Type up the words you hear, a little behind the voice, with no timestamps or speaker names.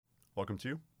Welcome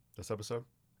to this episode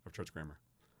of Church Grammar.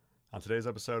 On today's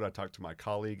episode, I talked to my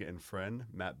colleague and friend,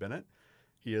 Matt Bennett.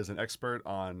 He is an expert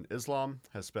on Islam,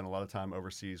 has spent a lot of time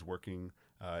overseas working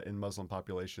in Muslim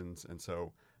populations, and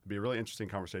so it'd be a really interesting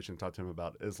conversation to talk to him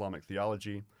about Islamic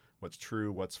theology, what's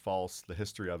true, what's false, the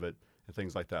history of it, and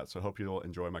things like that. So I hope you'll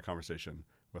enjoy my conversation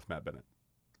with Matt Bennett.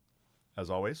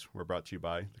 As always, we're brought to you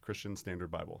by the Christian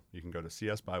Standard Bible. You can go to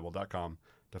csbible.com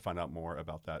to find out more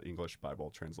about that English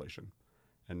Bible translation.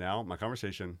 And now, my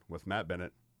conversation with Matt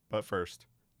Bennett. But first,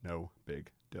 no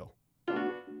big deal.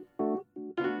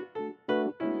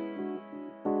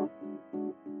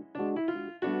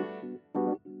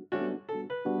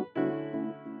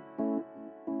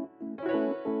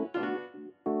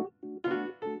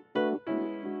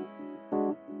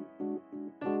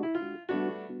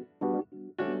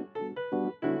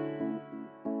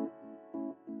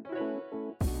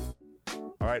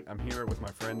 All right, I'm here with my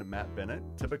friend Matt Bennett.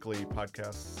 Typically,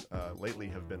 podcasts lately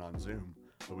have been on Zoom,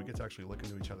 but we get to actually look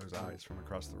into each other's eyes from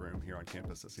across the room here on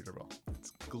campus at Cedarville.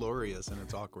 It's glorious in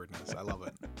its awkwardness. I love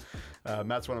it.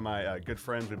 Matt's one of my good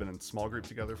friends. We've been in small group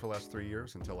together for the last 3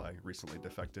 years until I recently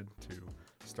defected to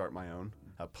start my own.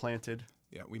 Planted.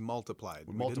 Yeah, we multiplied.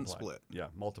 We didn't split. Yeah,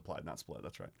 multiplied, not split.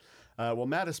 That's right. Well,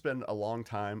 Matt has spent a long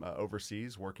time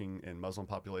overseas working in Muslim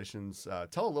populations.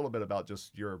 Tell a little bit about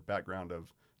just your background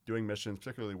of doing missions,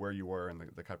 particularly where you were and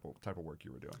the type of work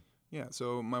you were doing. Yeah,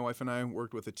 so my wife and I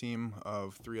worked with a team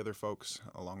of 3 other folks,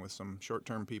 along with some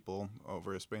short-term people,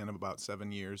 over a span of about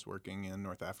 7 years working in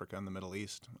North Africa and the Middle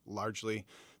East, largely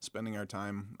spending our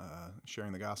time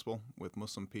sharing the gospel with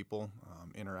Muslim people,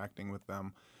 interacting with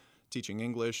them, teaching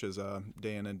English as a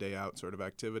day in and day out sort of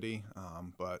activity,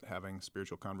 but having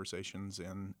spiritual conversations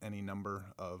in any number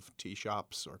of tea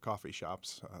shops or coffee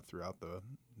shops throughout the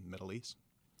Middle East.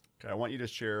 Okay, I want you to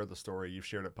share the story. You've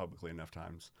shared it publicly enough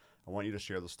times. I want you to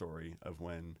share the story of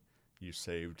when you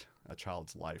saved a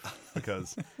child's life,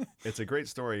 because it's a great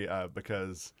story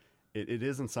because it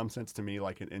is in some sense to me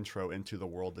like an intro into the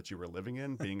world that you were living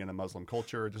in, being in a Muslim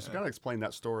culture. Just kind of explain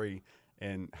that story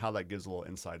and how that gives a little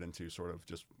insight into sort of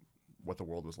just what the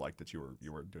world was like that you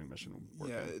were doing mission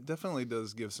work. Yeah, it definitely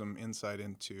does give some insight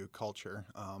into culture.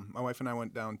 My wife and I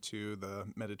went down to the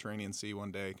Mediterranean Sea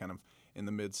one day, kind of in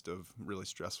the midst of really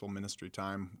stressful ministry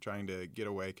time, trying to get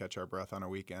away, catch our breath on a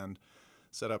weekend,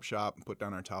 set up shop, put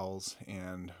down our towels,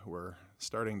 and we're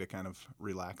starting to kind of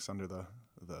relax under the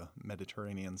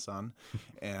Mediterranean sun.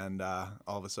 And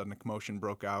all of a sudden a commotion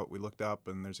broke out. We looked up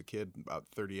and there's a kid about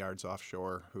 30 yards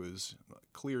offshore who's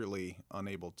clearly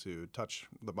unable to touch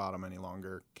the bottom any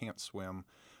longer, can't swim,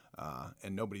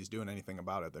 and nobody's doing anything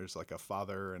about it. There's like a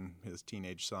father and his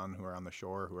teenage son who are on the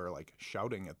shore who are like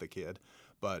shouting at the kid,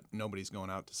 but nobody's going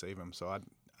out to save him. So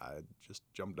I just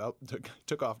jumped up,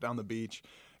 took off down the beach,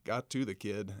 got to the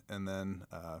kid, and then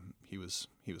he was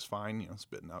fine,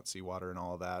 spitting out seawater and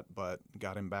all of that, but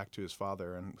got him back to his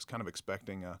father and was kind of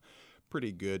expecting a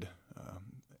pretty good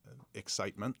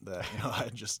excitement that I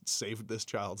had just saved this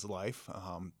child's life.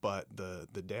 But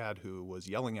the dad who was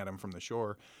yelling at him from the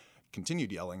shore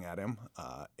continued yelling at him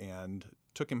and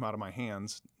took him out of my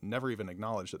hands, never even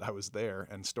acknowledged that I was there,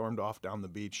 and stormed off down the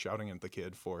beach shouting at the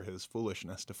kid for his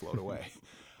foolishness to float away.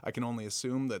 I can only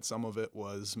assume that some of it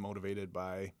was motivated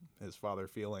by his father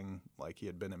feeling like he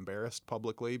had been embarrassed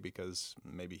publicly because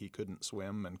maybe he couldn't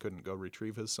swim and couldn't go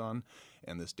retrieve his son,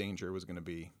 and this danger was going to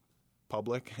be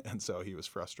public, and so he was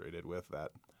frustrated with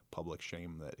that public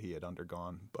shame that he had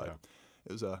undergone. But yeah.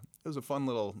 It was a fun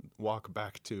little walk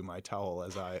back to my towel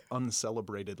as I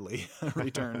uncelebratedly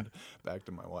returned back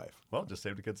to my wife. Well, just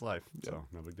saved a kid's life, so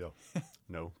no big deal.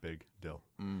 No big deal.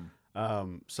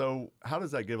 Mm. So how does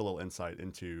that give a little insight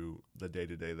into the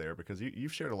day-to-day there? Because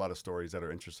you've shared a lot of stories that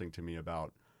are interesting to me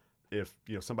about if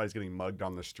somebody's getting mugged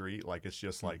on the street, like it's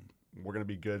just like we're going to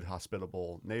be good,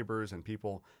 hospitable neighbors and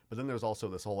people. But then there's also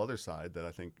this whole other side that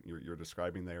I think you're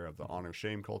describing there of the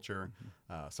honor-shame culture,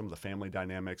 some of the family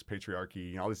dynamics,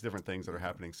 patriarchy, all these different things that are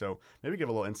happening. So maybe give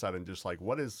a little insight in just like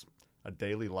what is a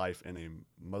daily life in a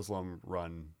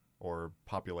Muslim-run or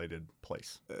populated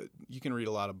place. You can read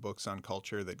a lot of books on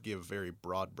culture that give very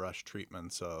broad brush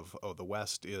treatments of, the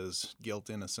West is guilt,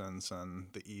 innocence, and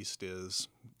the East is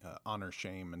honor,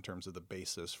 shame in terms of the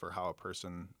basis for how a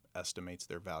person estimates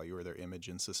their value or their image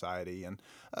in society. And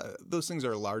those things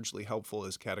are largely helpful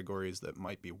as categories that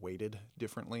might be weighted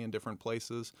differently in different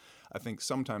places. I think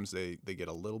sometimes they get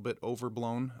a little bit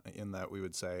overblown in that we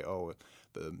would say,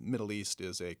 the Middle East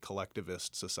is a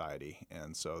collectivist society,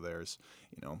 and so there's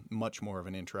much more of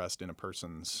an interest in a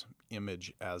person's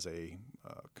image as a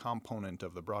component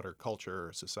of the broader culture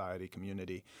or society,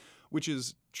 community. which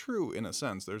is true in a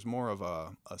sense. There's more of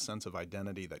a sense of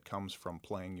identity that comes from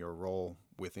playing your role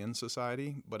within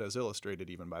society. But as illustrated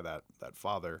even by that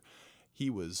father, he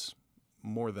was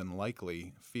more than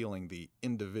likely feeling the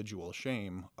individual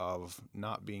shame of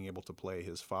not being able to play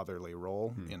his fatherly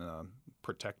role in a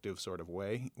protective sort of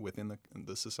way within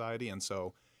the society. And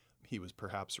so he was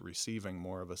perhaps receiving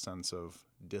more of a sense of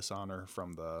dishonor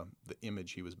from the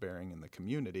image he was bearing in the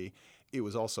community. It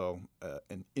was also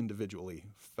an individually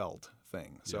felt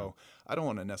thing. So I don't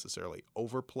want to necessarily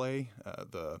overplay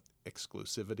the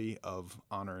exclusivity of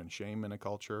honor and shame in a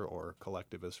culture, or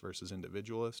collectivist versus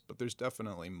individualist, but there's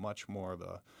definitely much more of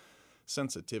a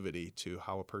sensitivity to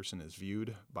how a person is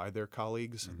viewed by their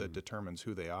colleagues that determines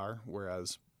who they are,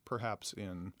 whereas perhaps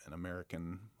in an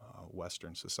American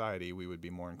Western society, we would be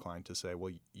more inclined to say,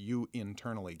 well, you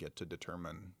internally get to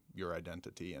determine your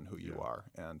identity and who you are,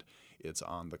 and it's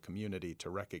on the community to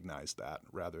recognize that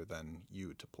rather than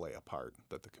you to play a part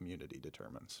that the community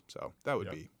determines. So that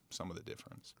would be some of the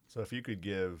difference. So if you could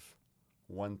give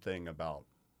one thing about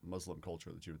Muslim culture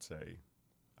that you would say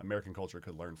American culture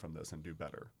could learn from this and do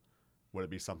better, would it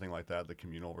be something like that, the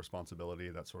communal responsibility,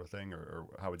 that sort of thing, or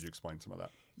how would you explain some of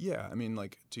that? Yeah, I mean,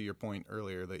 like to your point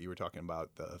earlier that you were talking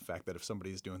about the fact that if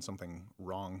somebody's doing something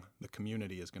wrong, the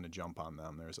community is going to jump on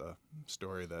them. There's a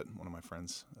story that one of my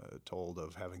friends told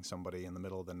of having somebody in the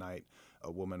middle of the night, a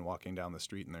woman walking down the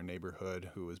street in their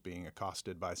neighborhood who was being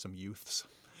accosted by some youths.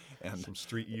 And some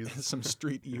street youths. Some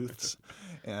street youths.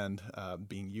 And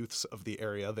being youths of the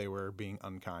area, they were being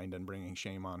unkind and bringing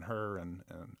shame on her and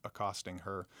accosting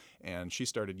her. And she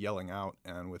started yelling out.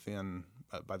 And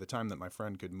by the time that my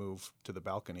friend could move to the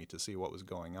balcony to see what was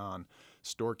going on,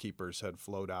 storekeepers had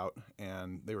flowed out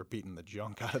and they were beating the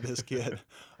junk out of this kid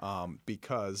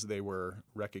because they were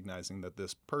recognizing that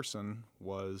this person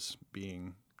was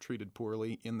being treated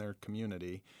poorly in their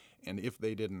community. And if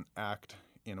they didn't act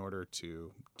in order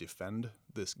to defend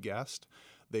this guest,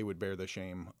 they would bear the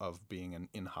shame of being an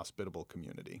inhospitable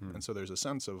community. And so there's a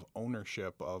sense of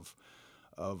ownership of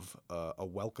a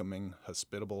welcoming,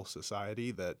 hospitable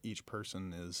society that each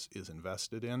person is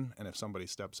invested in. And if somebody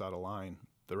steps out of line,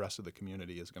 the rest of the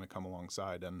community is going to come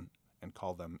alongside and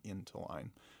call them into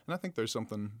line. And I think there's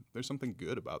something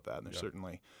good about that. And there's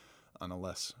certainly, on a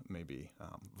less maybe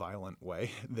violent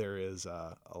way, there is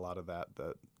a lot of that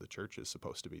the church is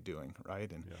supposed to be doing, right?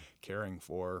 And caring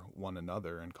for one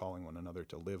another and calling one another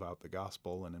to live out the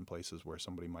gospel, and in places where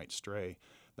somebody might stray,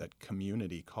 that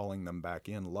community calling them back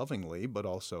in lovingly, but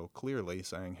also clearly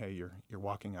saying, hey, you're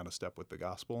walking out of step with the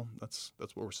gospel. That's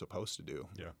what we're supposed to do.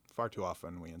 Yeah. Far too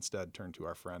often we instead turn to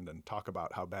our friend and talk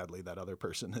about how badly that other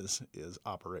person is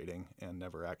operating and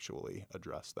never actually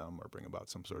address them or bring about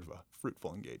some sort of a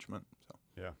fruitful engagement. So.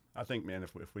 Yeah, I think, man,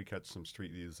 if we catch some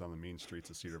street youths on the mean streets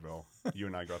of Cedarville, you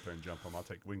and I go out there and jump them.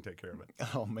 We can take care of it.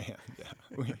 Oh man, yeah,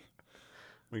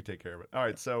 we can take care of it. All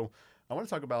right, so I want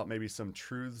to talk about maybe some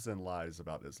truths and lies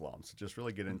about Islam. So just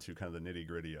really get into kind of the nitty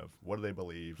gritty of what do they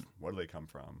believe, where do they come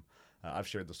from. I've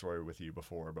shared the story with you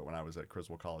before, but when I was at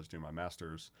Criswell College doing my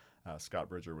master's, Scott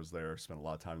Bridger was there, spent a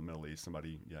lot of time in the Middle East,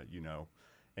 somebody you know,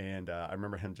 and I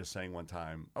remember him just saying one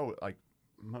time,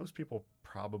 most people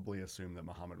probably assume that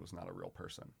Muhammad was not a real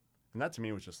person. And that to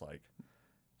me was just like,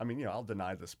 I mean, I'll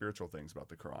deny the spiritual things about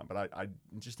the Quran, but I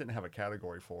just didn't have a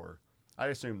category for, I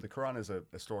assumed the Quran is a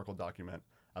historical document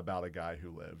about a guy who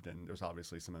lived, and there's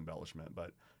obviously some embellishment,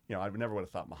 but I never would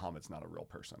have thought Muhammad's not a real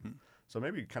person. So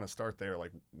maybe kind of start there,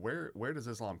 like where does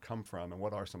Islam come from, and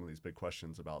what are some of these big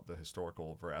questions about the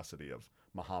historical veracity of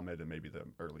Muhammad and maybe the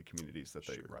early communities that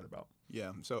they write about?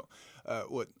 Yeah. So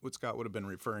what Scott would have been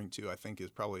referring to, I think, is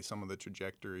probably some of the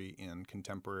trajectory in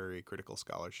contemporary critical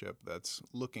scholarship that's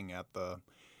looking at the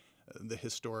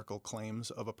historical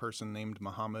claims of a person named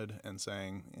Muhammad and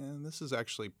saying, this is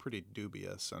actually pretty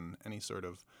dubious, and any sort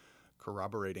of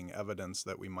corroborating evidence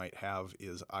that we might have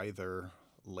is either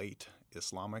late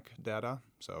Islamic data,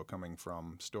 so coming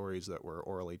from stories that were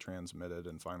orally transmitted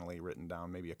and finally written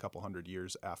down maybe a couple hundred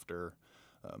years after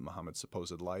Muhammad's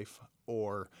supposed life,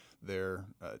 or they're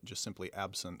just simply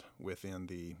absent within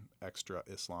the extra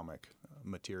Islamic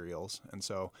materials. And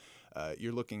so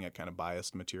you're looking at kind of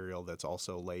biased material that's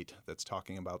also late, that's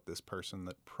talking about this person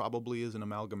that probably is an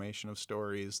amalgamation of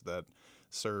stories that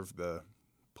serve the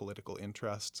political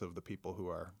interests of the people who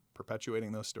are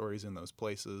perpetuating those stories in those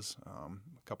places a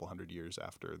couple hundred years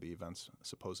after the events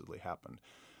supposedly happened.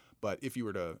 But if you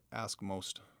were to ask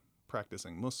most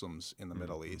practicing Muslims in the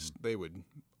Middle East, they would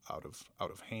out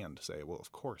of hand say, well,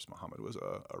 of course Muhammad was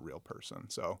a real person.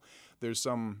 So there's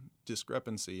some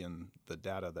discrepancy in the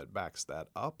data that backs that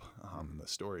up. The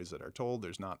stories that are told,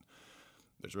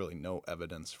 there's really no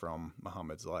evidence from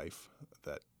Muhammad's life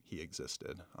that he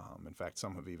existed. In fact,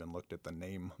 some have even looked at the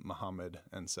name Muhammad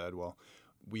and said, well,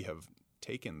 we have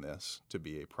taken this to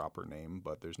be a proper name,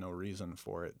 but there's no reason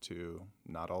for it to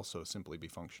not also simply be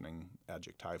functioning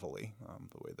adjectivally.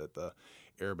 The way that the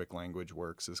Arabic language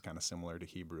works is kind of similar to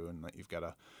Hebrew in that you've got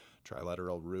a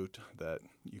trilateral root that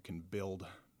you can build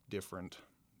different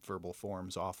verbal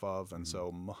forms off of, and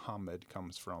so Muhammad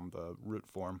comes from the root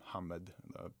form Hamid,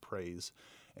 praise,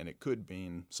 and it could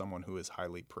mean someone who is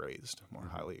highly praised, more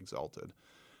highly exalted.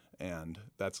 And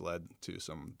that's led to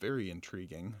some very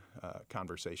intriguing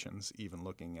conversations, even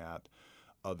looking at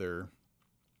other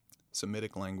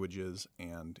Semitic languages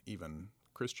and even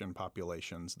Christian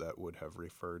populations that would have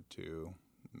referred to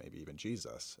maybe even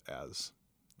Jesus as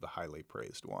the highly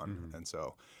praised one. And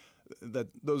so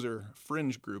those are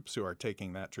fringe groups who are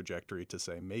taking that trajectory to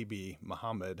say maybe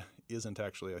Muhammad isn't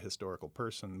actually a historical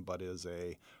person, but is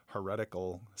a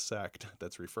heretical sect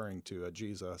that's referring to a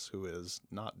Jesus who is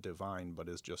not divine, but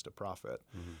is just a prophet.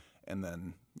 And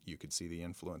then you could see the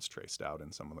influence traced out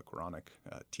in some of the Quranic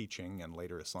teaching and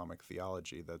later Islamic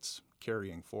theology that's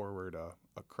carrying forward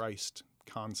a Christ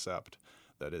concept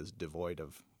that is devoid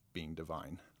of being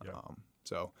divine. Yeah.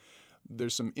 So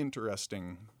there's some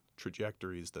interesting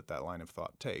trajectories that line of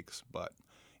thought takes, but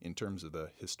in terms of the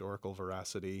historical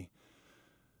veracity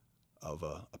of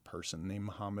a person named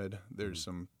Muhammad, there's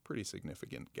some pretty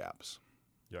significant gaps.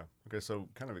 Yeah. Okay, so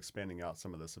kind of expanding out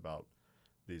some of this about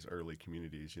these early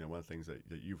communities, one of the things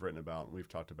that you've written about and we've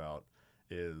talked about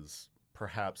is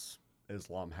perhaps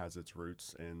Islam has its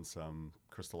roots in some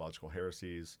Christological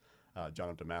heresies. John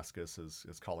of Damascus is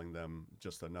calling them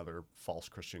just another false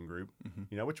Christian group,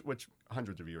 which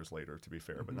hundreds of years later, to be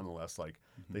fair, but nonetheless,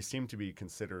 they seem to be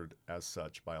considered as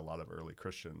such by a lot of early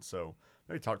Christians. So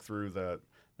maybe talk through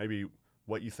maybe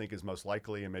what you think is most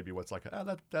likely and maybe what's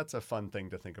that's a fun thing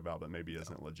to think about, but maybe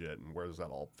isn't legit, and where does that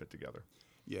all fit together?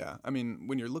 Yeah, I mean,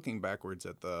 when you're looking backwards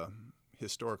at the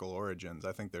historical origins,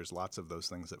 I think there's lots of those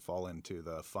things that fall into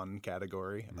the fun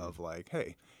category of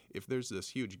hey, if there's this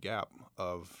huge gap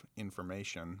of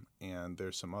information and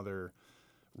there's some other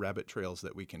rabbit trails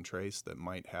that we can trace that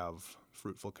might have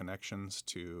fruitful connections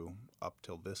to, up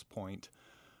till this point,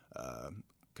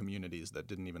 communities that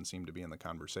didn't even seem to be in the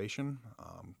conversation,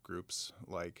 groups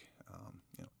like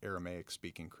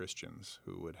Aramaic-speaking Christians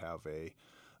who would have a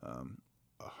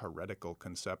heretical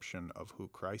conception of who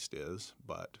Christ is,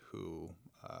 but who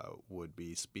would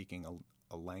be speaking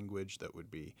a language that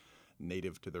would be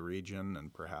native to the region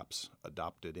and perhaps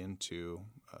adopted into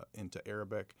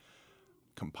Arabic,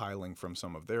 compiling from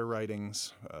some of their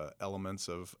writings elements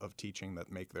of teaching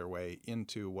that make their way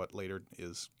into what later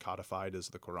is codified as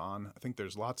the Quran. I think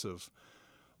there's lots of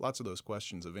those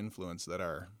questions of influence that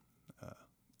are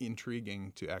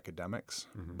intriguing to academics,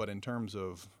 but in terms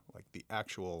of the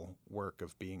actual work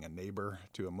of being a neighbor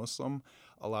to a Muslim,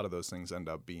 a lot of those things end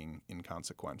up being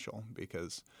inconsequential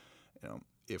because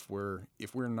if we're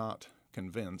not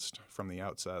convinced from the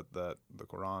outset that the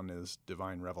Quran is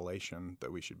divine revelation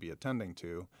that we should be attending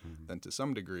to, then to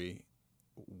some degree,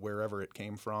 wherever it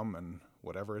came from and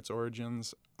whatever its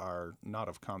origins are not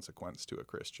of consequence to a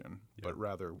Christian, but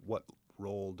rather what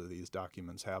role do these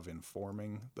documents have in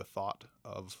forming the thought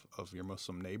of your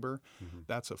Muslim neighbor?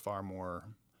 That's a far more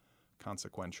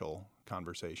consequential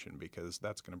conversation because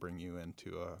that's going to bring you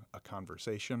into a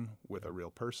conversation with a real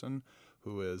person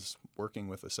who is working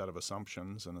with a set of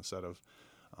assumptions and a set of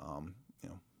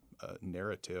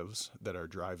narratives that are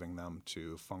driving them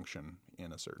to function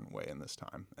in a certain way in this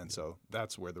time. And so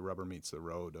that's where the rubber meets the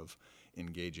road of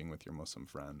engaging with your Muslim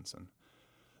friends. And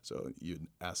so you'd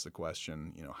ask the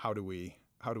question, how do we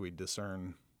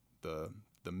discern the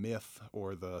myth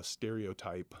or the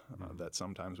stereotype that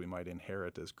sometimes we might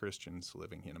inherit as Christians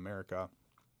living in America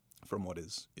from what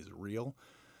is real?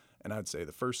 And I'd say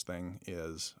the first thing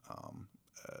is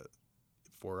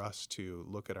for us to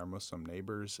look at our Muslim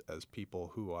neighbors as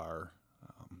people who are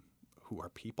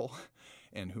people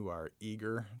and who are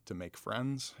eager to make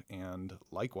friends, and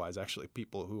likewise actually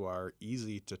people who are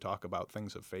easy to talk about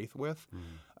things of faith with.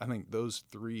 I think those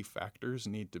three factors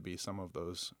need to be some of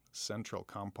those central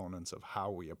components of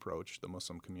how we approach the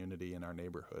Muslim community in our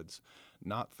neighborhoods,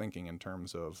 not thinking in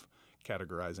terms of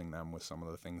categorizing them with some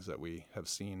of the things that we have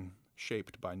seen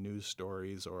shaped by news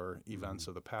stories or events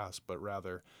of the past, but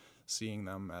rather seeing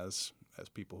them as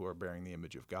people who are bearing the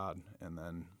image of God and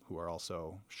then who are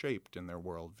also shaped in their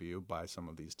worldview by some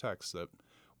of these texts that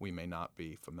we may not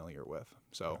be familiar with.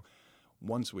 So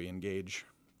once we engage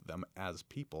them as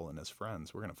people and as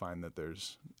friends, we're going to find that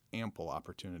there's ample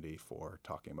opportunity for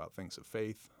talking about things of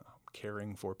faith,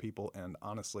 caring for people, and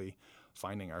honestly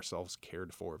finding ourselves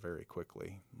cared for very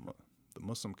quickly. The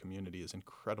Muslim community is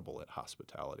incredible at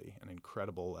hospitality and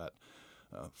incredible at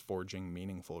forging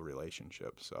meaningful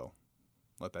relationships. So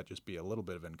let that just be a little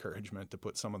bit of encouragement to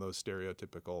put some of those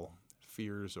stereotypical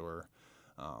fears or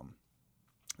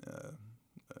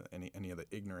any of the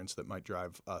ignorance that might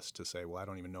drive us to say, well, I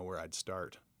don't even know where I'd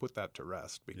start. Put that to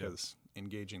rest, because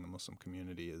engaging the Muslim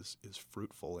community is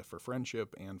fruitful for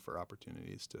friendship and for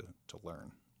opportunities to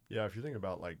learn. Yeah, if you think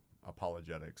about like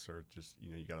apologetics or just,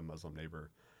 you got a Muslim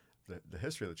neighbor, the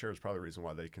history of the church is probably the reason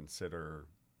why they consider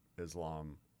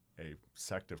Islam a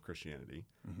sect of Christianity,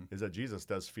 is that Jesus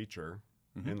does feature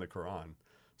in the Quran.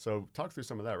 So talk through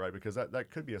some of that, right? Because that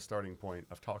could be a starting point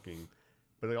of talking,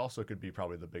 but it also could be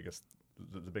probably the biggest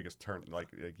turn. Like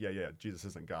Jesus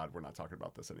isn't God. We're not talking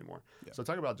about this anymore. Yeah. So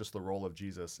talk about just the role of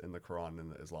Jesus in the Quran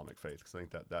and the Islamic faith, because I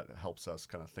think that helps us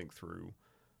kind of think through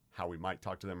how we might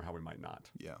talk to them or how we might not.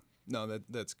 Yeah. No,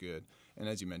 that's good. And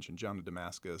as you mentioned, John of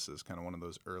Damascus is kind of one of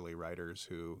those early writers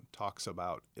who talks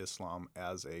about Islam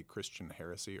as a Christian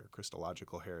heresy or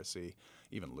Christological heresy.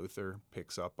 Even Luther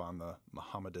picks up on the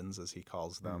Mohammedans, as he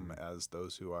calls them, as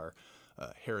those who are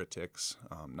heretics,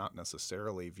 not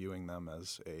necessarily viewing them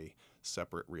as a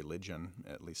separate religion,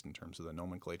 at least in terms of the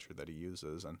nomenclature that he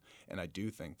uses. And I do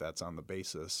think that's on the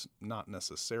basis not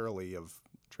necessarily of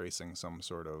tracing some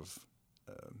sort of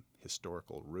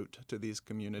historical root to these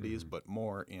communities, but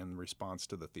more in response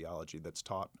to the theology that's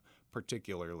taught,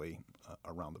 particularly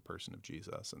around the person of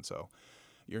Jesus. And so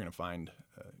you're going to find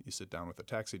you sit down with a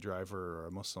taxi driver or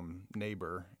a Muslim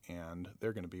neighbor, and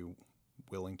they're going to be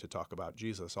willing to talk about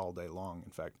Jesus all day long.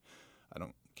 In fact,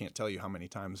 can't tell you how many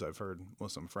times I've heard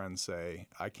Muslim friends say,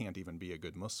 I can't even be a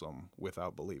good Muslim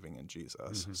without believing in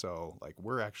Jesus. So like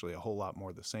we're actually a whole lot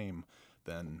more the same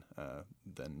than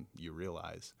you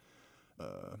realize.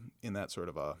 In that sort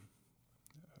of a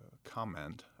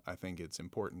comment, I think it's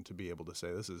important to be able to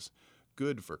say this is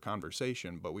good for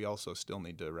conversation, but we also still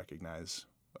need to recognize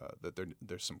that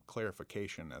there's some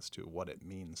clarification as to what it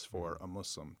means for a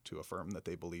Muslim to affirm that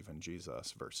they believe in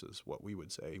Jesus versus what we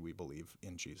would say we believe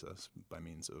in Jesus by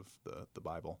means of the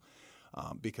Bible.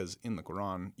 Because in the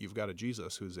Quran, you've got a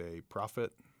Jesus who's a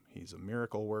prophet, he's a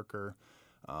miracle worker,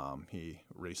 he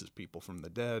raises people from the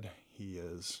dead. He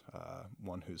is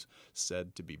one who's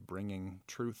said to be bringing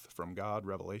truth from God,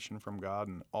 revelation from God,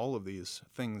 and all of these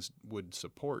things would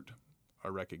support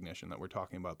a recognition that we're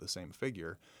talking about the same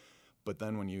figure. But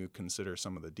then when you consider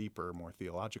some of the deeper, more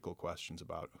theological questions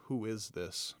about who is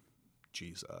this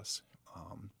Jesus,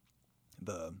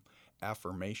 the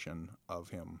affirmation of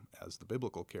him as the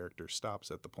biblical character stops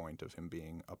at the point of him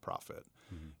being a prophet.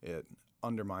 It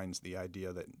undermines the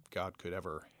idea that God could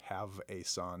ever have a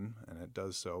son, and it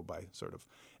does so by sort of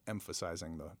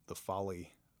emphasizing the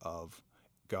folly of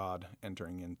God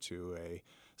entering into a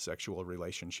sexual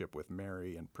relationship with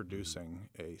Mary and producing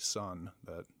a son,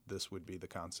 that this would be the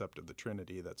concept of the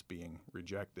Trinity that's being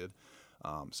rejected.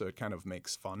 So it kind of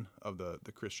makes fun of the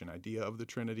Christian idea of the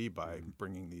Trinity by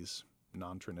bringing these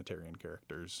non-Trinitarian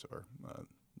characters or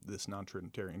this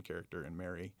non-Trinitarian character in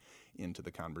Mary into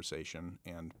the conversation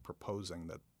and proposing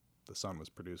that the son was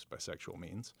produced by sexual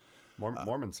means.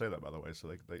 Mormons say that, by the way.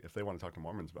 So if they want to talk to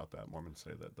Mormons about that, Mormons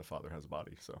say that the Father has a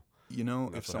body. So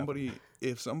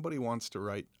if somebody wants to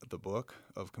write the book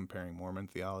of comparing Mormon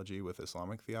theology with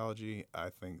Islamic theology, I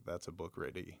think that's a book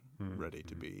ready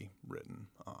to be written.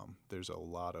 There's a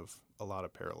lot of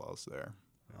parallels there.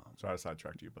 Sorry I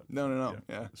sidetracked you, but no.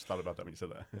 Yeah. I just thought about that when you said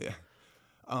that. Yeah.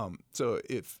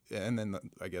 And then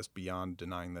I guess beyond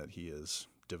denying that he is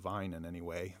divine in any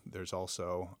way, there's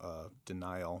also a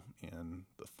denial in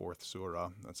the 4th surah.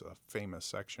 That's a famous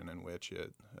section in which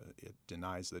it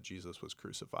denies that Jesus was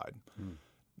crucified.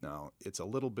 Now, it's a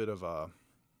little bit of a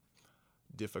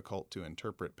difficult to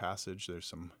interpret passage. There's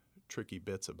some tricky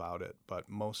bits about it, but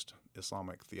most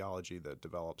Islamic theology that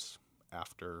develops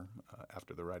after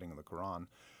the writing of the Quran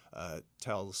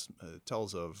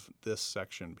tells of this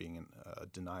section being a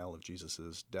denial of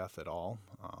Jesus' death at all.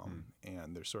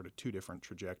 And there's sort of two different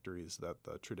trajectories that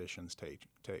the traditions take.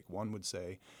 One would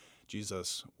say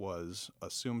Jesus was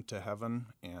assumed to heaven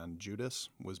and Judas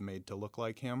was made to look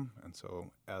like him. And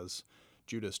so as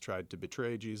Judas tried to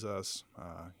betray Jesus,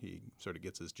 he sort of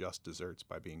gets his just desserts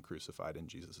by being crucified in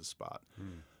Jesus' spot.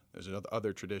 There's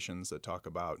other traditions that talk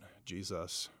about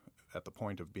Jesus at the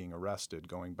point of being arrested,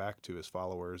 going back to his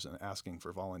followers and asking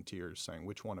for volunteers, saying,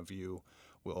 which one of you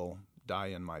will die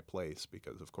in my place?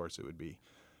 Because, of course, it would be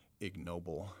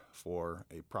ignoble for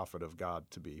a prophet of God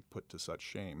to be put to such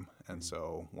shame. And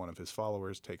so one of his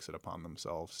followers takes it upon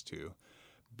themselves to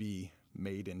be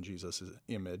made in Jesus'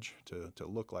 image, to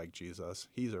look like Jesus.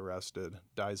 He's arrested,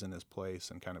 dies in his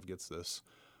place, and kind of gets this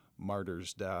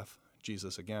martyr's death.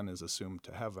 Jesus again is assumed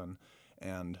to heaven,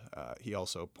 and he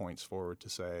also points forward to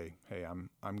say, "Hey,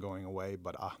 I'm going away,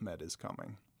 but Ahmed is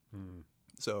coming."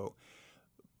 So,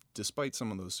 despite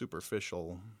some of those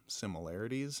superficial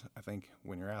similarities, I think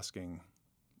when you're asking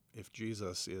if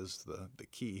Jesus is the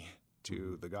key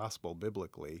to the gospel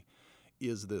biblically,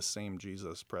 is this same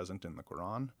Jesus present in the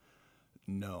Quran?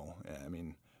 No. I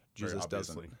mean, Jesus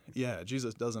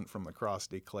doesn't from the cross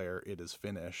declare it is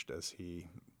finished as he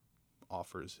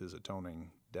offers his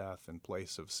atoning death in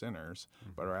place of sinners,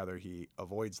 but rather he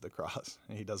avoids the cross.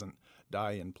 He doesn't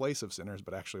die in place of sinners,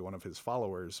 but actually one of his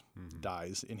followers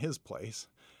dies in his place.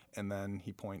 And then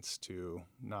he points to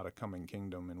not a coming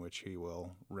kingdom in which he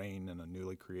will reign in a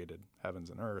newly created heavens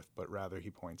and earth, but rather he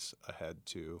points ahead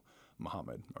to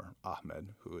Muhammad or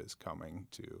Ahmed, who is coming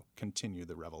to continue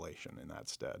the revelation in that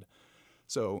stead.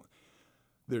 So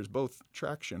there's both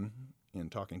traction in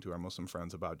talking to our Muslim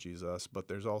friends about Jesus, but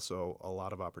there's also a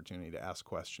lot of opportunity to ask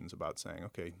questions about saying,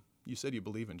 okay, you said you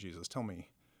believe in Jesus. Tell me,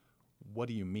 what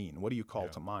do you mean? What do you call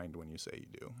to mind when you say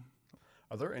you do?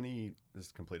 Are there any, this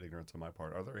is complete ignorance on my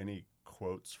part, are there any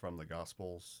quotes from the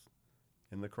Gospels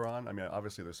in the Quran? I mean,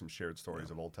 obviously there's some shared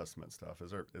stories of Old Testament stuff.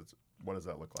 What does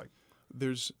that look like?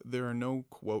 There are no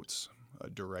quotes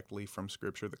directly from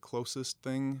Scripture. The closest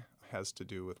thing has to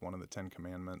do with one of the Ten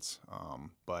Commandments,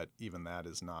 but even that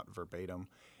is not verbatim.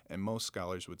 And most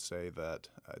scholars would say that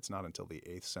it's not until the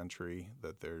 8th century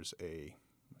that there's a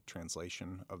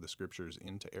translation of the Scriptures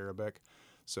into Arabic.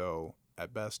 So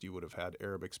at best, you would have had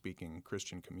Arabic-speaking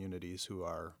Christian communities who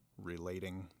are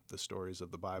relating the stories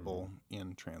of the Bible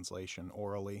in translation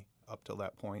orally up till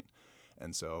that point.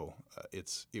 And so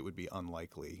it would be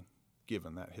unlikely,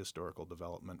 given that historical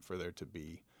development, for there to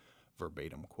be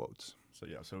verbatim quotes. So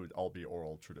it would all be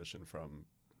oral tradition from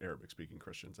Arabic-speaking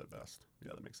Christians at best.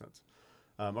 Yeah, that makes sense.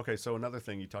 Okay, so another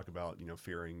thing you talk about,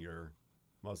 fearing your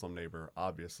Muslim neighbor.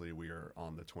 Obviously, we are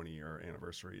on the 20-year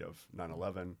anniversary of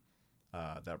 9/11.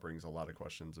 That brings a lot of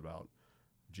questions about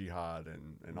jihad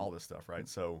and all this stuff, right?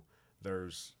 So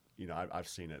there's, I've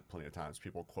seen it plenty of times,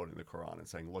 people quoting the Quran and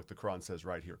saying, look, the Quran says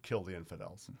right here, kill the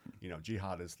infidels.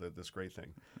 Jihad is this great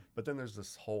thing. But then there's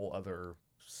this whole other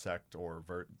sect or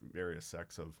various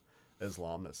sects of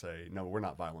Islam that say, no, we're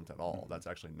not violent at all. That's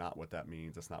actually not what that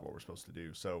means. That's not what we're supposed to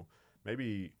do. So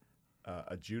maybe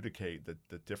adjudicate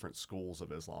the different schools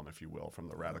of Islam, if you will, from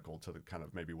the radical to the kind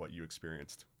of maybe what you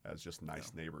experienced as just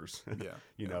nice neighbors,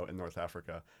 in North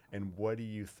Africa. And what do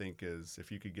you think is,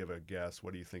 if you could give a guess,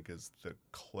 what do you think is the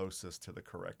closest to the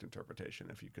correct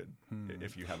interpretation, if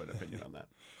you have an opinion on that?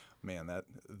 Man,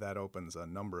 that opens a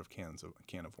number of can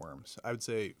of worms. I would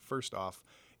say, first off,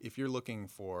 if you're looking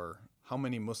for how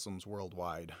many Muslims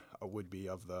worldwide would be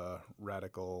of the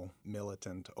radical,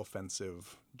 militant,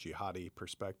 offensive, jihadi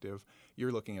perspective,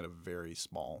 you're looking at a very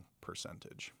small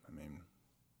percentage. I mean,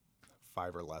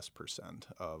 5 or less percent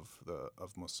of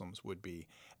Muslims would be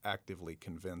actively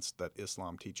convinced that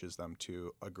Islam teaches them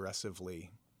to aggressively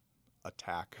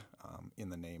attack in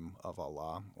the name of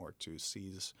Allah or to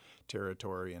seize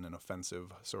territory in an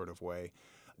offensive sort of way.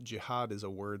 Jihad is a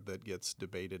word that gets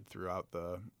debated throughout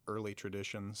the early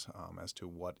traditions as to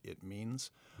what it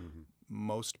means.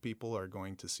 Most people are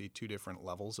going to see two different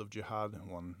levels of jihad.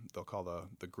 One they'll call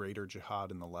the greater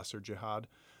jihad and the lesser jihad.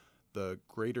 The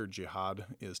greater jihad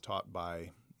is taught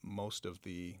by most of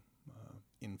the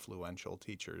influential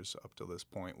teachers up to this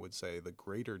point would say the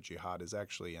greater jihad is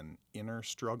actually an inner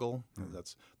struggle.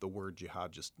 That's the word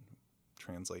jihad just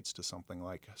translates to something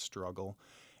like struggle,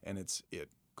 and it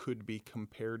could be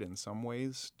compared in some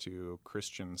ways to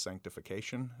Christian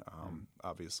sanctification,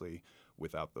 obviously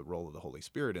without the role of the Holy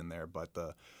Spirit in there, but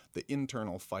the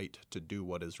internal fight to do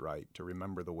what is right, to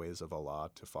remember the ways of Allah,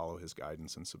 to follow His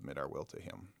guidance and submit our will to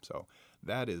Him. So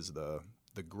that is the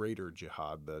greater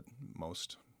jihad that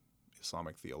most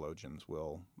Islamic theologians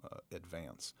will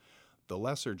advance. The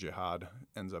lesser jihad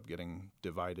ends up getting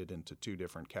divided into two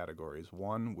different categories.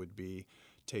 One would be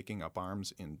taking up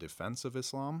arms in defense of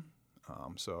Islam.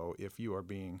 So if you are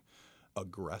being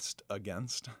aggressed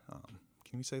against,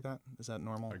 can we say that? Is that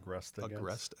normal? Aggressed against?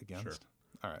 Aggressed against. Sure.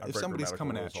 All right. If somebody's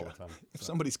coming at you,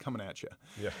 somebody's coming at you,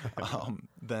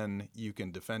 then you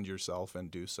can defend yourself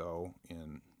and do so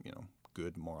in,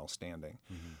 good moral standing.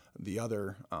 The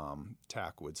other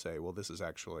tack would say, well, this is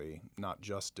actually not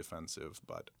just defensive,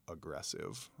 but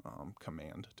aggressive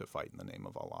command to fight in the name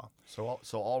of Allah. So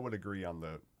all would agree on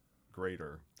the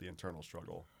internal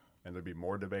struggle. And there'd be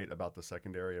more debate about the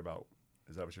secondary,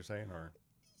 is that what you're saying? Or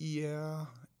yeah,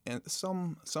 and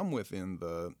some within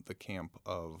the camp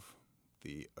of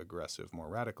the aggressive, more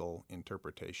radical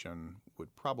interpretation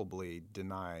would probably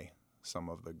deny some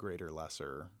of the greater,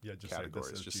 lesser Yeah, just say this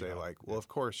categories. is Just say jihad. like, well, of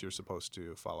course you're supposed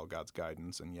to follow God's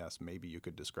guidance, and yes, maybe you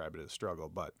could describe it as struggle,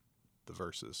 but the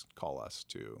verses call us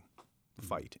to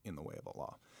fight in the way of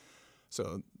Allah.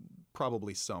 So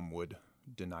probably some would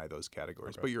deny those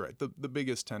categories. Okay. But you're right. The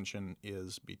biggest tension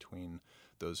is between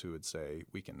those who would say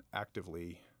we can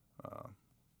actively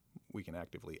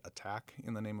attack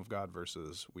in the name of God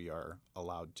versus we are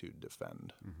allowed to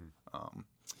defend.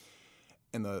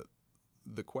 And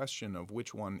the question of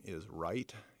which one is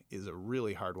right is a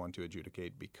really hard one to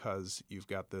adjudicate because you've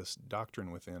got this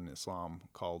doctrine within Islam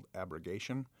called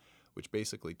abrogation, which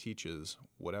basically teaches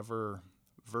whatever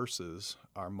verses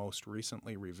are most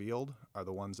recently revealed are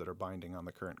the ones that are binding on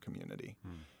the current community.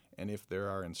 And if there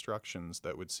are instructions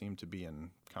that would seem to be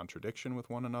in contradiction with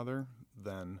one another,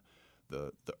 then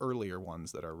the earlier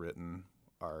ones that are written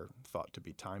are thought to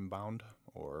be time-bound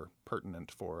or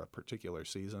pertinent for a particular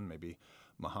season. Maybe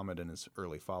Muhammad and his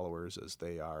early followers, as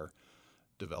they are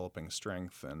developing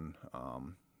strength and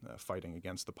fighting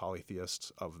against the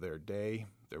polytheists of their day,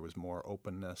 there was more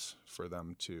openness for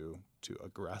them to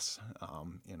aggress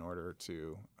in order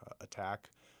to attack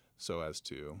so as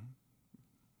to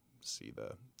see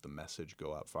the message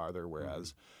go out farther,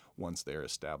 whereas once they're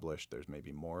established, there's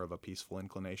maybe more of a peaceful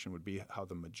inclination would be how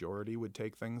the majority would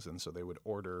take things, and so they would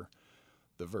order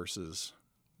the verses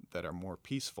that are more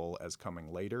peaceful as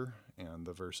coming later and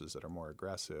the verses that are more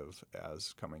aggressive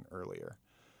as coming earlier.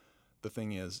 The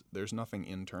thing is, there's nothing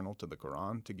internal to the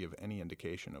Quran to give any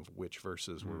indication of which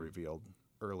verses were revealed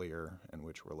earlier and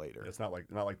which were later. It's not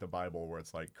like the Bible where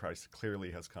it's like Christ clearly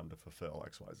has come to fulfill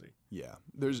XYZ. Yeah,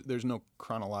 there's no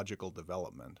chronological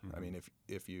development. I mean,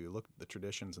 if you look at the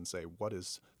traditions and say what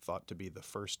is thought to be the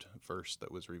first verse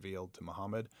that was revealed to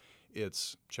Muhammad,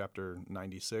 it's chapter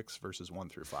 96, verses 1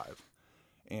 through 5.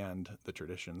 And the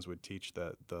traditions would teach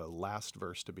that the last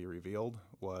verse to be revealed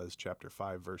was chapter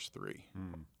 5, verse 3.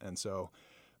 And so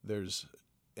there's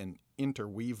an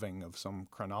interweaving of some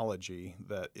chronology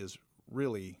that is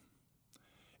really,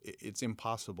 it's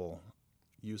impossible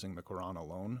using the Quran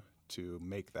alone to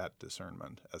make that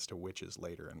discernment as to which is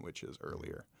later and which is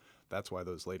earlier. That's why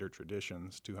those later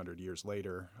traditions, 200 years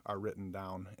later, are written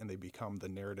down and they become the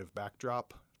narrative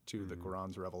backdrop to the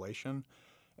Quran's revelation.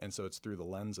 And so it's through the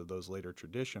lens of those later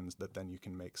traditions that then you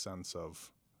can make sense of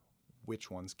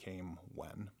which ones came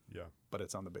when. Yeah. But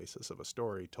it's on the basis of a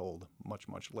story told much,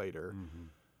 much later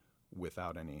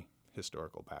without any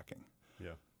historical backing.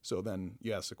 Yeah. So then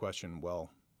you ask the question,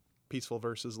 well, peaceful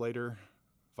verses later,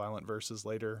 violent verses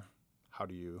later, how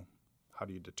do you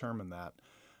determine that?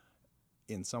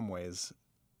 In some ways,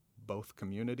 both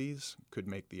communities could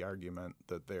make the argument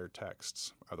that their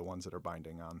texts are the ones that are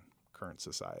binding on current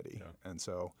society. Yeah. And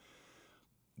so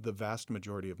the vast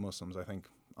majority of Muslims, I think,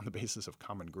 on the basis of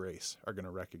common grace, are going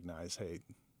to recognize, hey,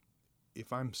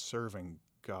 if I'm serving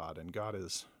God and God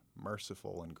is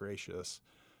merciful and gracious,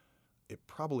 it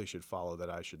probably should follow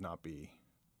that I should not be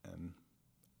an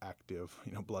active,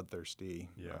 bloodthirsty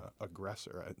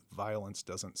aggressor. Violence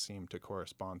doesn't seem to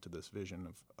correspond to this vision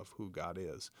of who God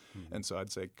is. And so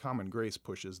I'd say common grace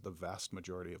pushes the vast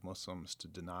majority of Muslims to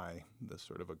deny this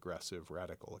sort of aggressive,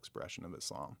 radical expression of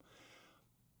Islam.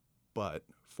 But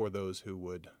for those who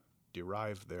would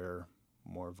derive their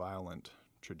more violent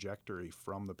trajectory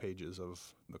from the pages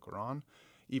of the Quran,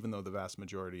 even though the vast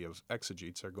majority of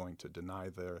exegetes are going to deny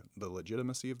the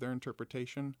legitimacy of their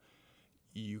interpretation,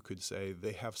 you could say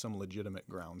they have some legitimate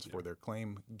grounds for their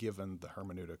claim given the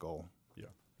hermeneutical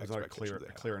There's not a expectations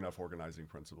clear enough organizing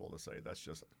principle to say that's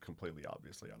just completely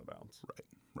obviously out of bounds.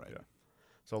 Right. Yeah.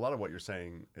 So a lot of what you're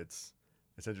saying, it's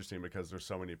interesting because there's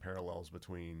so many parallels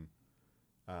between,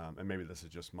 and maybe this is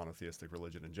just monotheistic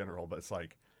religion in general, but it's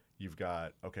like you've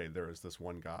got, okay, there is this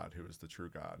one God who is the true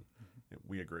God.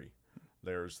 We agree.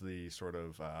 There's the sort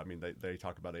of, they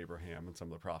talk about Abraham and some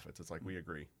of the prophets. It's like, we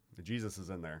agree. Jesus is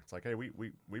in there. It's like, hey,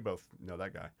 we both know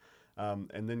that guy.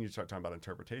 And then you start talking about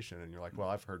interpretation, and you're like, well,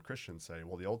 I've heard Christians say,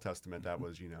 well, the Old Testament, that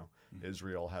was,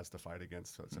 Israel has to fight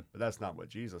against us. But that's not what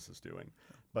Jesus is doing.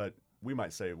 But we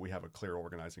might say we have a clear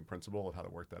organizing principle of how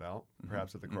to work that out,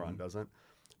 perhaps that the Quran doesn't.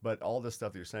 But all this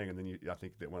stuff that you're saying, and then I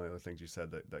think that one of the things you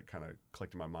said that kind of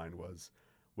clicked in my mind was,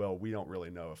 well, we don't really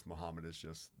know if Muhammad is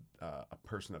just a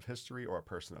person of history or a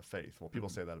person of faith. Well, people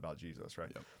say that about Jesus,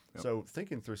 right? Yep. So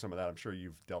thinking through some of that, I'm sure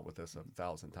you've dealt with this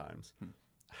 1,000 times.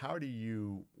 How do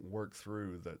you work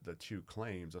through the two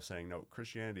claims of saying, no,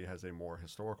 Christianity has a more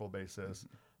historical basis,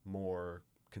 more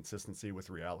consistency with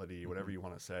reality, whatever you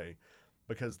want to say,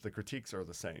 because the critiques are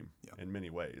the same in many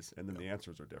ways, and then the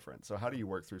answers are different. So how do you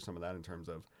work through some of that in terms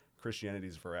of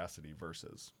Christianity's veracity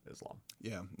versus Islam?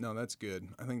 Yeah, no, that's good.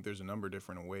 I think there's a number of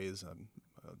different ways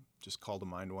just call to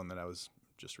mind one that I was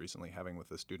just recently having with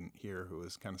a student here who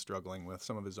is kind of struggling with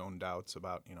some of his own doubts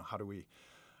about, how do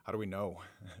we know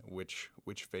which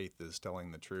faith is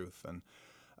telling the truth? And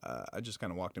I just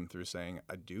kind of walked him through saying,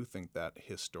 I do think that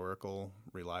historical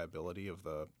reliability of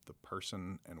the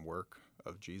person and work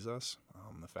of Jesus,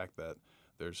 the fact that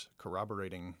there's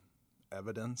corroborating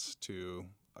evidence to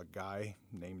a guy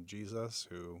named Jesus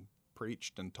who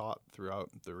preached and taught throughout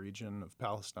the region of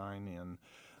Palestine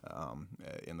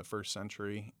in the first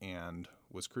century and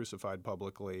was crucified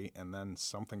publicly, and then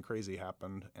something crazy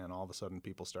happened, and all of a sudden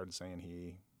people started saying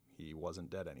he wasn't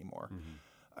dead anymore. Mm-hmm.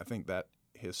 I think that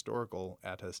historical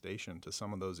attestation to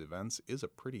some of those events is a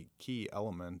pretty key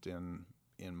element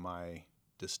in my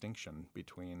distinction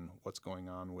between what's going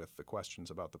on with the questions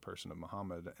about the person of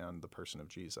Muhammad and the person of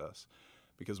Jesus.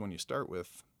 Because when you start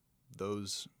with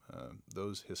those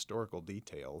historical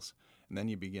details, and then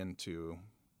you begin to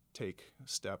take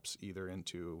steps either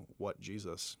into what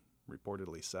Jesus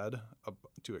reportedly said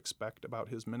to expect about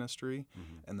his ministry,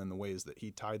 mm-hmm. and then the ways that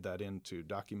he tied that into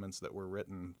documents that were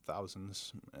written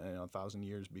 1,000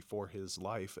 years before his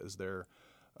life, as they're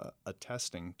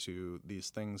attesting to these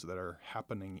things that are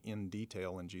happening in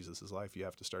detail in Jesus' life, you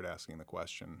have to start asking the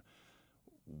question,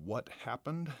 what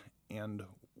happened, and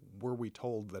were we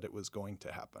told that it was going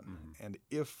to happen? Mm-hmm. And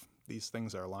if these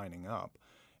things are lining up,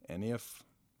 and if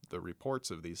the reports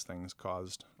of these things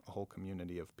caused a whole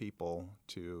community of people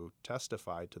to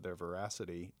testify to their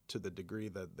veracity to the degree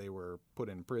that they were put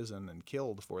in prison and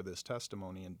killed for this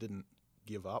testimony and didn't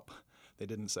give up. They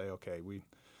didn't say, okay,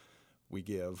 we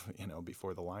give,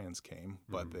 before the lions came,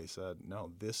 but mm-hmm. they said,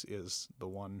 no, this is the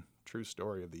one true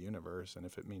story of the universe, and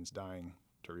if it means dying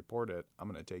to report it, I'm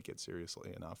going to take it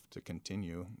seriously enough to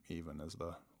continue, even as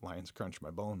the lions crunch my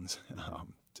bones,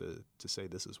 to say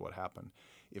this is what happened.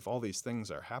 If all these things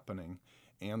are happening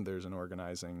and there's an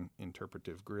organizing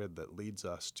interpretive grid that leads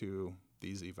us to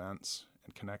these events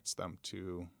and connects them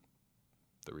to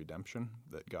the redemption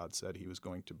that God said he was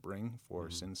going to bring for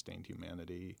mm-hmm. sin-stained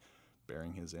humanity,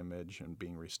 bearing his image and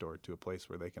being restored to a place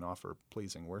where they can offer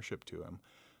pleasing worship to him,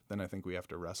 then I think we have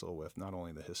to wrestle with not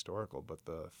only the historical but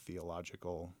the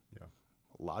theological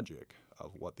logic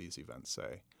of what these events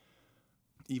say.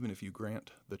 Even if you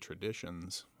grant the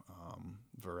traditions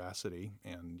veracity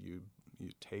and you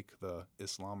take the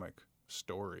Islamic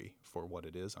story for what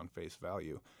it is on face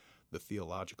value, the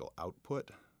theological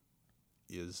output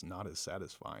is not as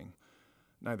satisfying,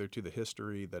 neither to the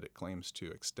history that it claims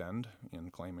to extend in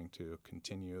claiming to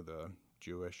continue the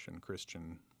Jewish and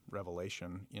Christian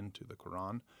revelation into the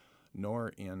Quran, nor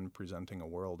in presenting a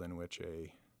world in which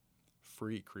a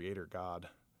free creator God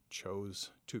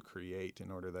chose to create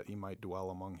in order that he might dwell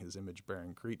among his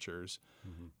image-bearing creatures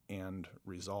mm-hmm. and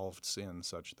resolved sin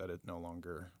such that it no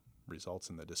longer results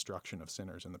in the destruction of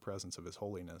sinners in the presence of his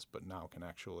holiness, but now can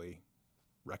actually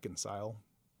reconcile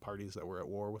parties that were at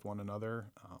war with one another.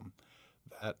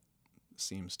 That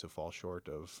seems to fall short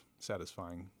of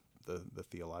satisfying the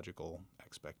theological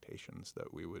expectations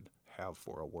that we would have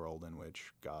for a world in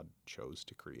which God chose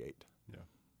to create. Yeah,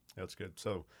 that's good.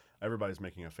 So everybody's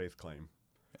making a faith claim.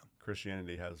 Yeah.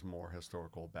 Christianity has more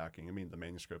historical backing. I mean, the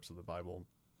manuscripts of the Bible,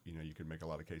 you could make a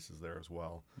lot of cases there as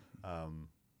well. Mm-hmm.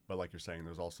 But like you're saying,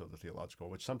 there's also the theological,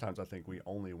 which sometimes I think we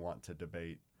only want to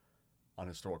debate on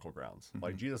historical grounds. Mm-hmm.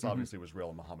 Like Jesus mm-hmm. obviously was real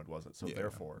and Muhammad wasn't. So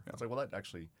therefore, it's like, well, that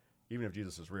actually, even if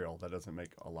Jesus is real, that doesn't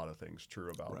make a lot of things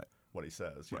true about what he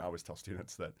says. I always tell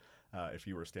students that if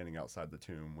you were standing outside the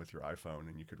tomb with your iPhone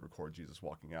and you could record Jesus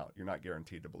walking out, you're not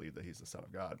guaranteed to believe that he's the Son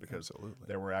of God, because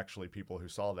there were actually people who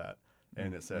saw that,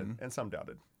 and it said, and some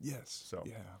doubted. Yes. So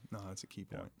no, that's a key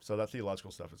point. Yeah. So that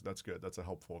theological stuff that's good. That's a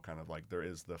helpful kind of like, there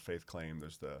is the faith claim.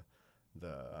 There's the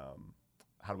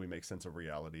how do we make sense of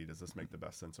reality? Does this make the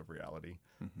best sense of reality?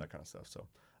 Mm-hmm. That kind of stuff. So,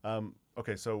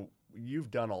 okay, so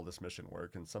you've done all this mission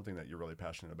work, and something that you're really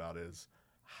passionate about is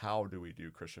how do we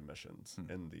do Christian missions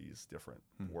in these different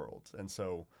worlds? And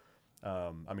so,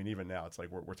 I mean, even now, it's like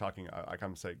we're talking, I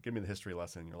come and say, give me the history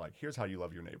lesson. You're like, here's how you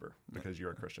love your neighbor, because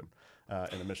you're a Christian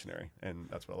and a missionary, and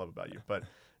that's what I love about you. But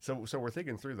so we're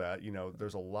thinking through that.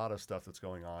 There's a lot of stuff that's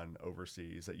going on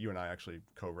overseas that you and I actually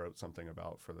co-wrote something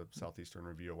about for the Southeastern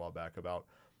Review a while back about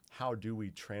how do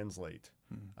we translate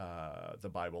the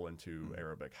Bible into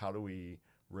Arabic? How do we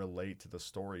relate to the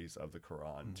stories of the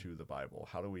Quran to the Bible?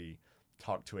 How do we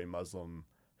talk to a Muslim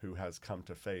who has come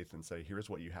to faith and say, here's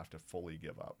what you have to fully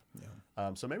give up?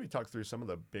 Yeah. So maybe talk through some of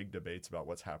the big debates about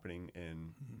what's happening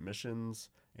in missions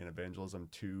and evangelism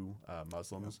to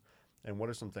Muslims. Yeah. And what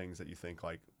are some things that you think,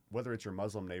 like, whether it's your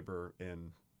Muslim neighbor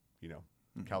in,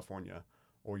 California,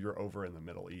 or you're over in the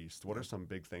Middle East, what are some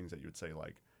big things that you would say,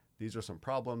 like, these are some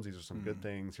problems, these are some good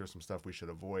things, here's some stuff we should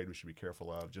avoid, we should be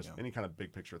careful of. Just any kind of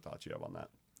big picture thoughts you have on that.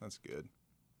 That's good.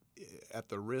 At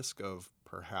the risk of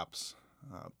perhaps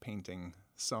painting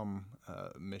some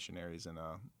missionaries in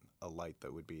a light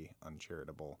that would be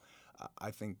uncharitable,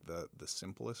 I think the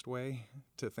simplest way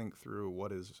to think through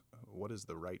what is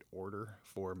the right order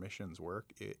for missions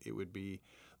work, it would be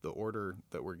the order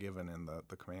that we're given in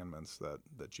the commandments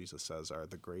that Jesus says are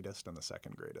the greatest and the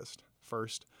second greatest.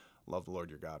 First, love the Lord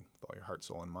your God with all your heart,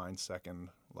 soul, and mind. Second,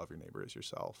 love your neighbor as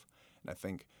yourself. And I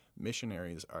think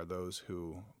missionaries are those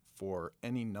who, for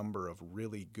any number of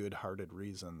really good-hearted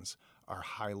reasons, are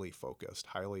highly focused,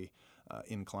 highly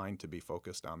inclined to be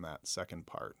focused on that second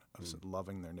part of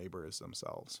loving their neighbor as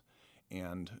themselves.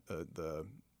 And the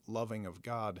loving of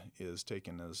God is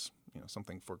taken as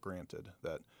something for granted,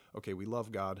 that, okay, we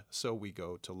love God, so we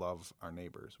go to love our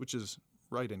neighbors, which is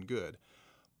right and good.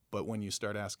 But when you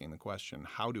start asking the question,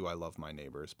 how do I love my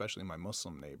neighbor, especially my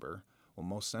Muslim neighbor? Well,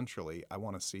 most centrally, I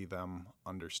want to see them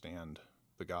understand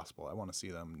the gospel. I want to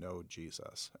see them know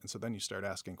Jesus. And so then you start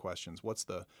asking questions. What's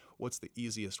the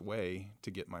easiest way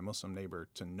to get my Muslim neighbor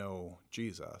to know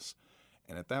Jesus?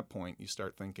 And at that point, you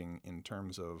start thinking in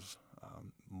terms of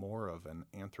more of an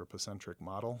anthropocentric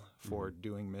model for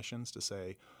doing missions, to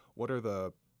say, what are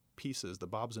the pieces, the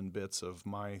bobs and bits of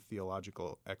my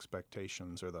theological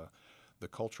expectations, or the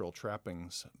cultural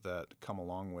trappings that come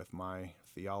along with my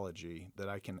theology that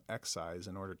I can excise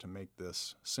in order to make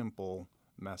this simple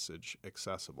message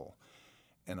accessible.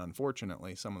 And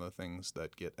unfortunately, some of the things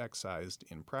that get excised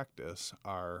in practice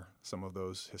are some of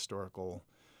those historical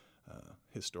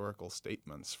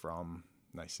statements from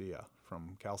Nicaea,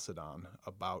 from Chalcedon,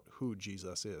 about who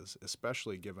Jesus is,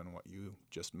 especially given what you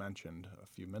just mentioned a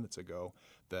few minutes ago,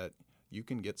 that you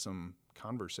can get some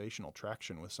conversational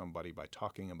traction with somebody by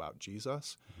talking about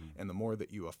Jesus. And the more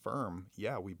that you affirm,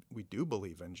 yeah, we do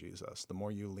believe in Jesus, the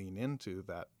more you lean into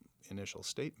that initial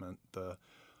statement, the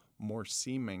more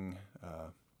seeming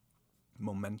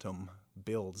momentum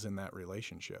builds in that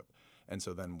relationship. And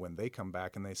so then when they come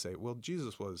back and they say, well,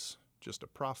 Jesus was just a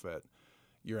prophet,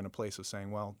 you're in a place of saying,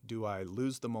 well, do I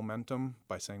lose the momentum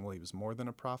by saying, well, he was more than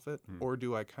a prophet? Or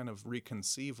do I kind of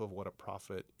reconceive of what a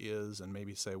prophet is and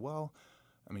maybe say, well,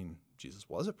 I mean, Jesus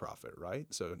was a prophet, right?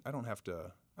 So I don't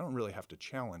really have to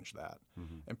challenge that.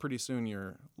 And pretty soon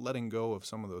you're letting go of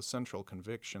some of those central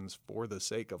convictions for the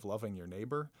sake of loving your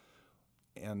neighbor.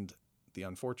 And the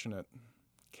unfortunate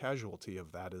casualty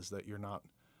of that is that you're not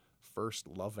first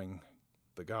loving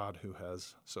the God who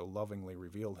has so lovingly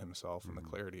revealed himself in the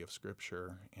clarity of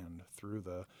Scripture and through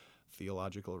the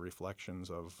theological reflections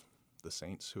of the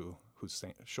saints whose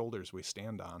shoulders we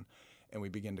stand on, and we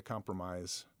begin to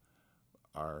compromise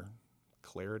our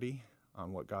clarity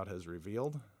on what God has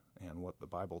revealed and what the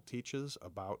Bible teaches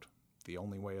about the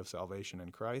only way of salvation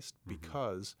in Christ,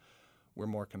 because we're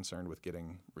more concerned with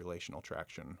getting relational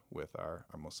traction with our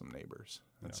Muslim neighbors.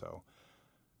 And so...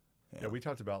 Yeah, we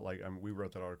talked about, we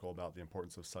wrote that article about the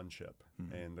importance of sonship,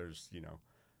 and there's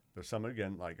some,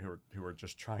 again, who are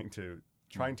just trying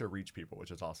to reach people,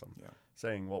 which is awesome. Yeah.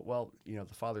 Saying, well, the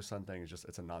father-son thing is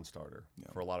it's a non-starter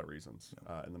for a lot of reasons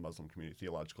in the Muslim community,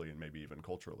 theologically and maybe even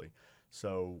culturally.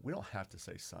 So we don't have to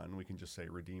say son. We can just say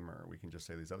redeemer. We can just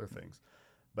say these other things.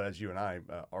 But as you and I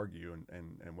argue,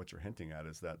 and what you're hinting at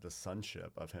is that the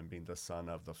sonship of him being the son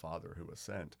of the Father who was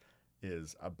sent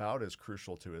is about as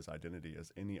crucial to his identity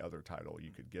as any other title you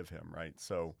could give him, right?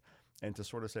 So, and to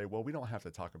sort of say, well, we don't have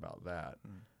to talk about that.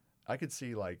 I could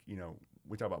see,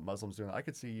 we talk about Muslims doing that. I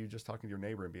could see you just talking to your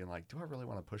neighbor and being like, do I really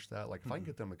want to push that? If I can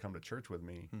get them to come to church with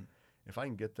me, if I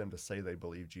can get them to say they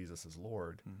believe Jesus is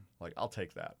Lord, I'll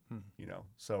take that,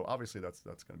 So obviously that's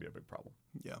going to be a big problem.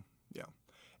 Yeah.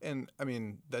 And, I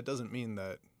mean, that doesn't mean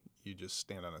that you just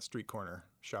stand on a street corner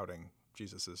shouting,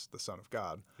 Jesus is the Son of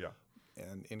God. Yeah.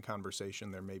 And in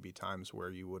conversation, there may be times where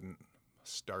you wouldn't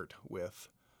start with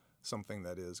something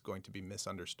that is going to be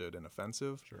misunderstood and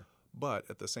offensive. Sure. But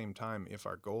at the same time, if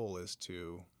our goal is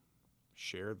to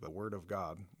share the Word of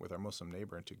God with our Muslim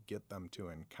neighbor and to get them to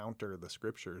encounter the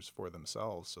Scriptures for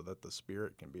themselves so that the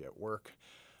Spirit can be at work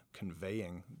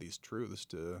conveying these truths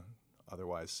to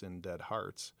otherwise sin-dead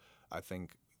hearts, I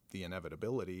think the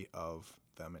inevitability of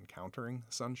them encountering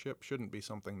sonship shouldn't be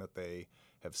something that they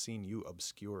have seen you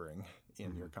obscuring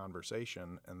in your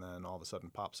conversation and then all of a sudden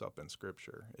pops up in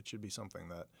Scripture. It should be something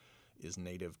that is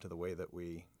native to the way that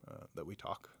we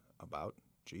talk about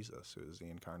Jesus, who is the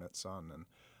incarnate Son. And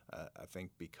I think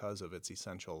because of its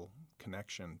essential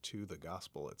connection to the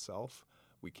gospel itself,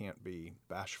 we can't be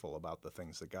bashful about the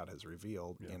things that God has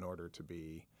revealed in order to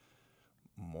be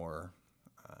more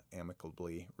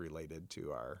amicably related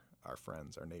to our our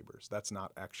friends, our neighbors. That's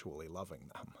not actually loving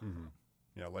them. Mm-hmm.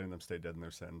 Yeah, letting them stay dead in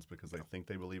their sins because they think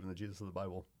they believe in the Jesus of the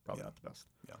Bible. Probably not the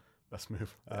best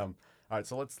move. All right,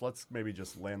 so let's maybe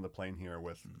just land the plane here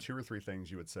with 2 or 3 things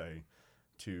you would say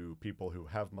to people who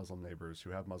have Muslim neighbors,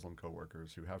 who have Muslim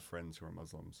coworkers, who have friends who are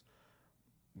Muslims.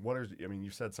 I mean,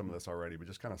 you've said some of this already, but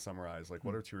just kind of summarize, like,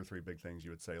 what are 2 or 3 big things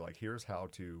you would say? Like, here's how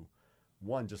to,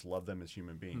 1, just love them as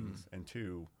human beings, and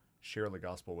 2, share the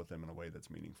gospel with them in a way that's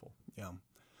meaningful. Yeah.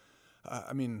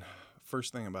 I mean,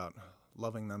 first thing about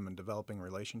loving them and developing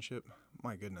relationship,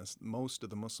 my goodness, most of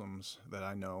the Muslims that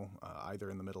I know,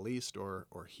 either in the Middle East or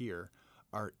here,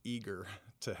 are eager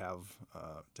to have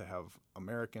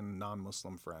American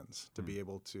non-Muslim friends, to be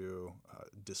able to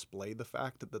display the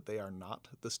fact that they are not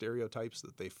the stereotypes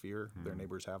that they fear their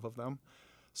neighbors have of them.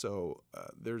 So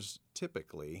there's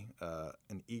typically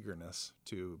an eagerness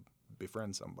to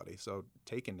befriend somebody. So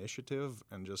take initiative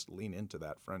and just lean into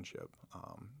that friendship.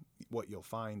 What you'll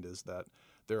find is that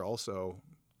they're also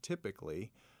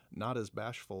typically not as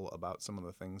bashful about some of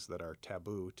the things that are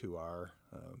taboo to our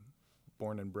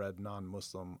born and bred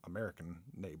non-Muslim American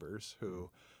neighbors who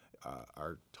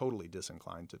are totally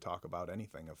disinclined to talk about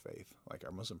anything of faith. Like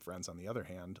our Muslim friends, on the other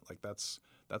hand, like that's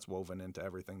woven into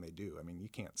everything they do. I mean, you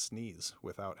can't sneeze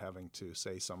without having to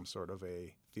say some sort of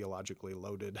a theologically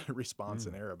loaded response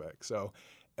in Arabic. So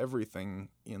everything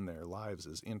in their lives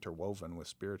is interwoven with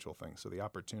spiritual things. So the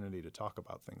opportunity to talk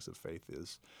about things of faith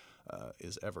is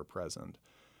ever present.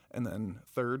 And then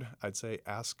third, I'd say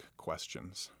ask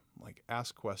questions. Like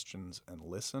ask questions and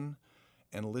listen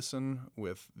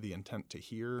with the intent to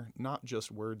hear, not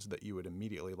just words that you would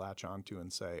immediately latch onto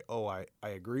and say, oh, I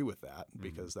agree with that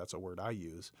because that's a word I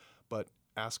use, but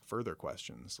ask further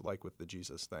questions, like with the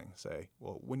Jesus thing. Say,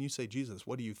 well, when you say Jesus,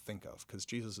 what do you think of? Because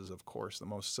Jesus is, of course, the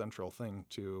most central thing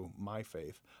to my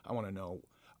faith. I want to know,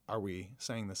 are we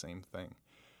saying the same thing?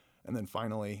 And then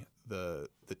finally, the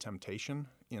temptation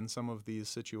in some of these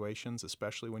situations,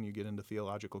 especially when you get into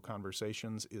theological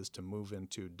conversations, is to move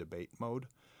into debate mode.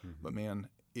 But man,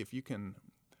 if you can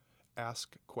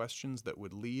ask questions that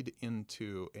would lead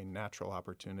into a natural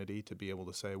opportunity to be able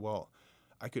to say, well,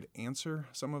 I could answer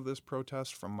some of this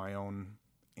protest from my own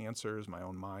answers, my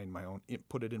own mind,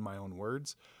 put it in my own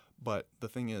words. But the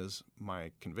thing is,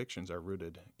 my convictions are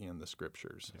rooted in the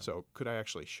scriptures. Yeah. So could I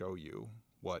actually show you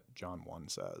what John 1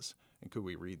 says? And could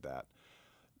we read that?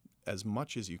 As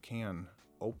much as you can,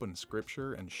 open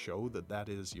scripture and show that that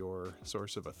is your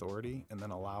source of authority, and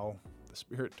then allow the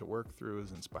Spirit to work through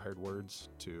his inspired words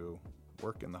to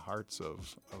work in the hearts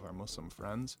of our Muslim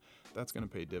friends. That's going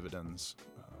to pay dividends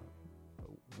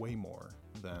way more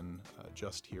than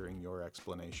just hearing your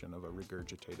explanation of a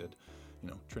regurgitated,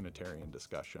 Trinitarian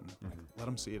discussion. Like, let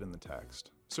them see it in the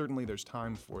text. Certainly there's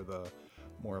time for the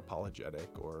more apologetic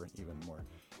or even more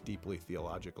deeply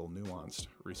theological, nuanced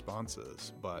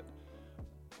responses, but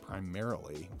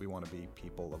primarily we want to be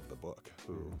people of the book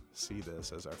who see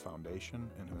this as our foundation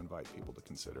and who invite people to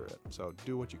consider it. So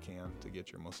do what you can to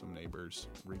get your Muslim neighbors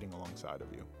reading alongside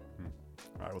of you.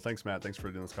 All right. Well, thanks, Matt. Thanks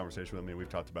for doing this conversation with me. We've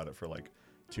talked about it for like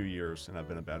 2 years, and I've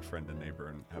been a bad friend and neighbor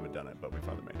and haven't done it, but we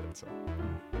finally made it. So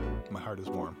my heart is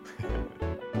warm.